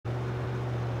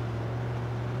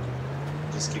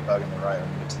just keep hugging the right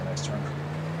when we get to the next turn.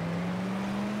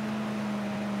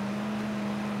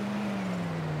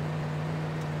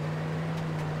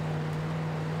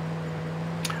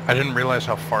 I didn't realize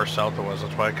how far south it was.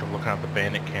 That's why I kept looking at the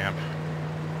bandit camp.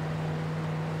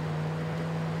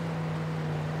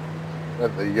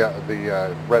 And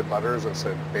the red letters that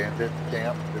said bandit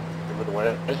camp, didn't give it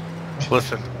away.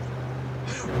 Listen.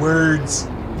 Words.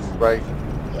 Right.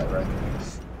 Yeah, right.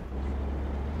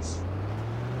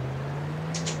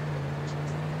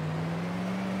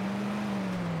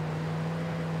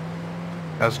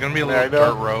 There's going to be a little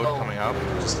dirt road coming up.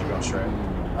 Just keep going straight.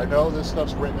 I know this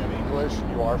stuff's written in English.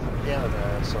 You are from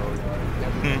Canada, so you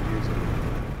can't be confusing.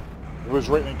 If it was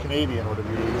written in Canadian, would it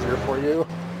be easier for you?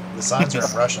 The signs are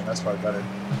in Russian. That's probably better.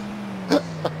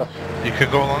 You could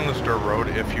go along this dirt road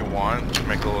if you want to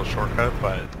make a little shortcut,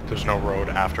 but there's no road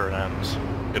after it ends.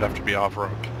 You'd have to be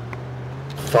off-road.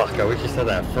 Fuck, I wish you said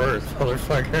that first,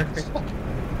 motherfucker.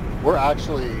 We're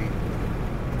actually...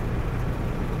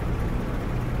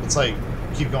 It's like,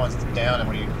 keep going down, and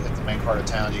when you hit the main part of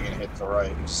town, you can hit to the right.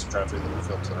 You just drive through the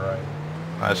field to the right.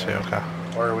 I see, okay.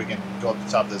 Or we can go up the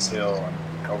top of this hill and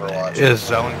overwatch. Is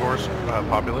Zelengor's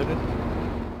populated?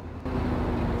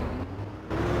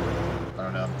 I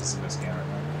don't know. This is a scan right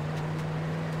now.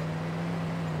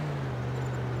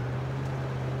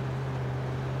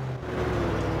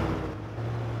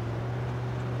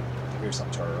 Here's some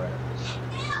to our right.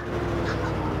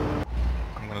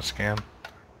 I'm gonna scan.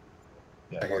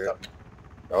 Yeah, look up.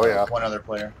 Oh yeah. One other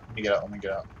player. Let me get out. Let me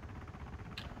get out.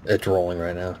 It's rolling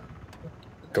right now.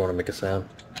 Don't want to make a sound.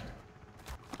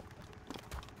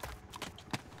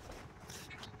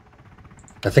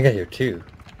 I think I hear two.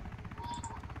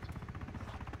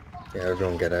 Yeah,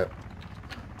 everyone get out.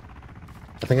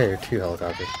 I think I hear two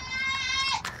helicopters.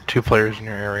 2 players in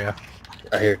your area.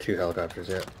 I hear 2 helicopters,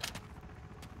 yeah.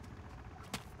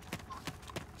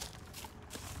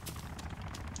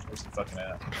 Where's the fucking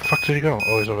at? Where the fuck did he go?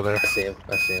 Oh, he's over there. I see him,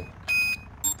 I see him.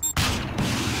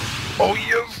 Oh,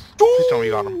 yes! Please tell me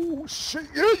you got him. Oh shit,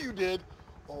 yeah you did!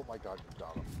 Oh my god, you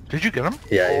got him. Did you get him?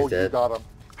 Yeah, he's you dead. got him.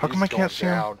 How come I can't see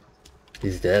him?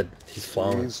 He's dead. He's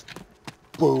falling.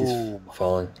 Boom. He's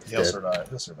falling. He's He'll dead. survive.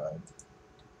 He'll survive.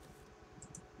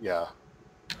 Yeah.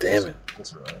 Damn it. He'll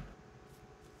survive.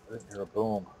 I didn't hear a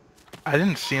boom. I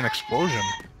didn't see an explosion.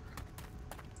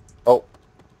 Oh.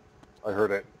 I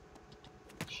heard it.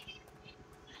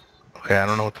 Okay, I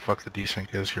don't know what the fuck the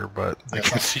desync is here, but I Yeah,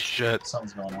 can't see shit.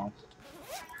 Something's going on.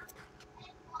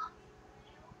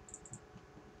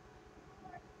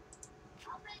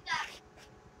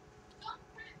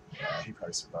 Yeah, he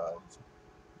probably survived.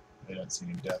 They didn't see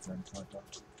any death or anything like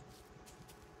that.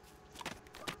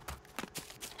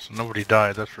 So nobody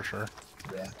died, that's for sure.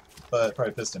 Yeah, but it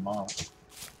probably pissed him off.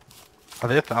 Are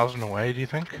they 1,000 away, do you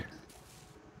think?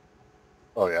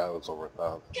 Oh yeah, it was over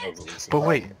 1,000. It was at least But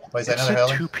wait, 1,000. Wait, is that it another said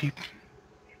heli? 2 people.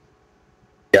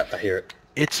 Yeah, I hear it.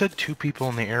 It said 2 people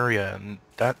in the area, and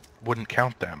that wouldn't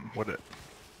count them, would it?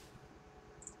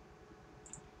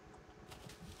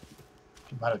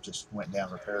 He might have just went down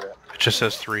and repaired it. It just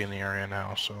says 3 in the area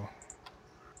now, so...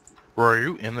 Where are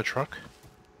you? In the truck?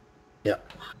 Yeah.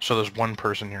 So there's 1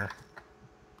 person here.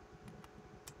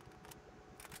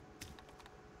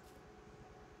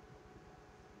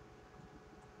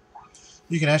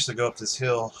 You can actually go up this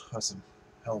hill. That's a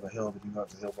hell of a hill, but you can go up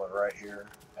the hill by right here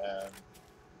and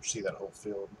see that whole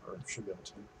field, or should be able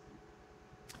to.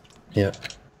 Yeah.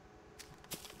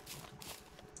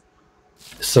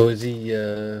 So is he,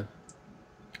 I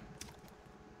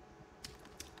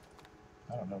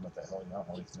don't know about that hill. I don't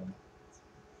know what he's doing.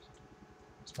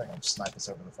 He's probably gonna snipe us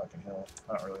over the fucking hill.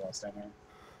 I don't really want to stand here.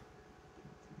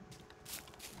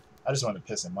 I just wanted to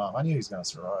piss him off. I knew he was gonna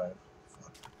survive.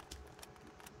 Fuck.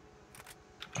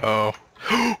 Oh.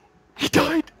 He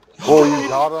died! Oh, you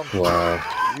got him?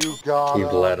 wow, You got he him.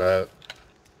 bled out.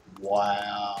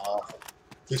 Wow.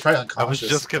 He's probably I unconscious. was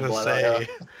just gonna Blood say,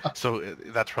 out. so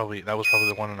that was probably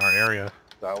the one in our area.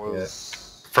 That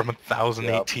was... From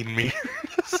 1,018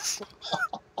 meters.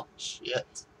 Oh, shit.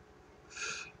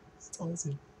 That's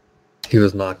awesome. He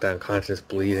was knocked unconscious,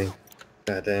 bleeding.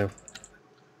 Goddamn.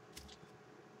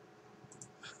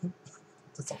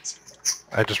 That's awesome.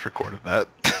 I just recorded that.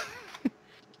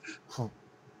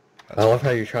 I love how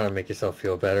you're trying to make yourself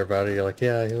feel better about it. You're like,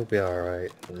 yeah, he'll be alright.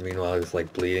 And meanwhile, he's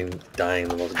like bleeding, dying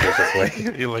the most vicious way.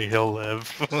 He'll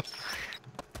live.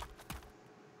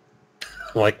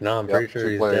 I'm like, no, I'm Yep, pretty sure 2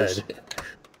 he's players. dead.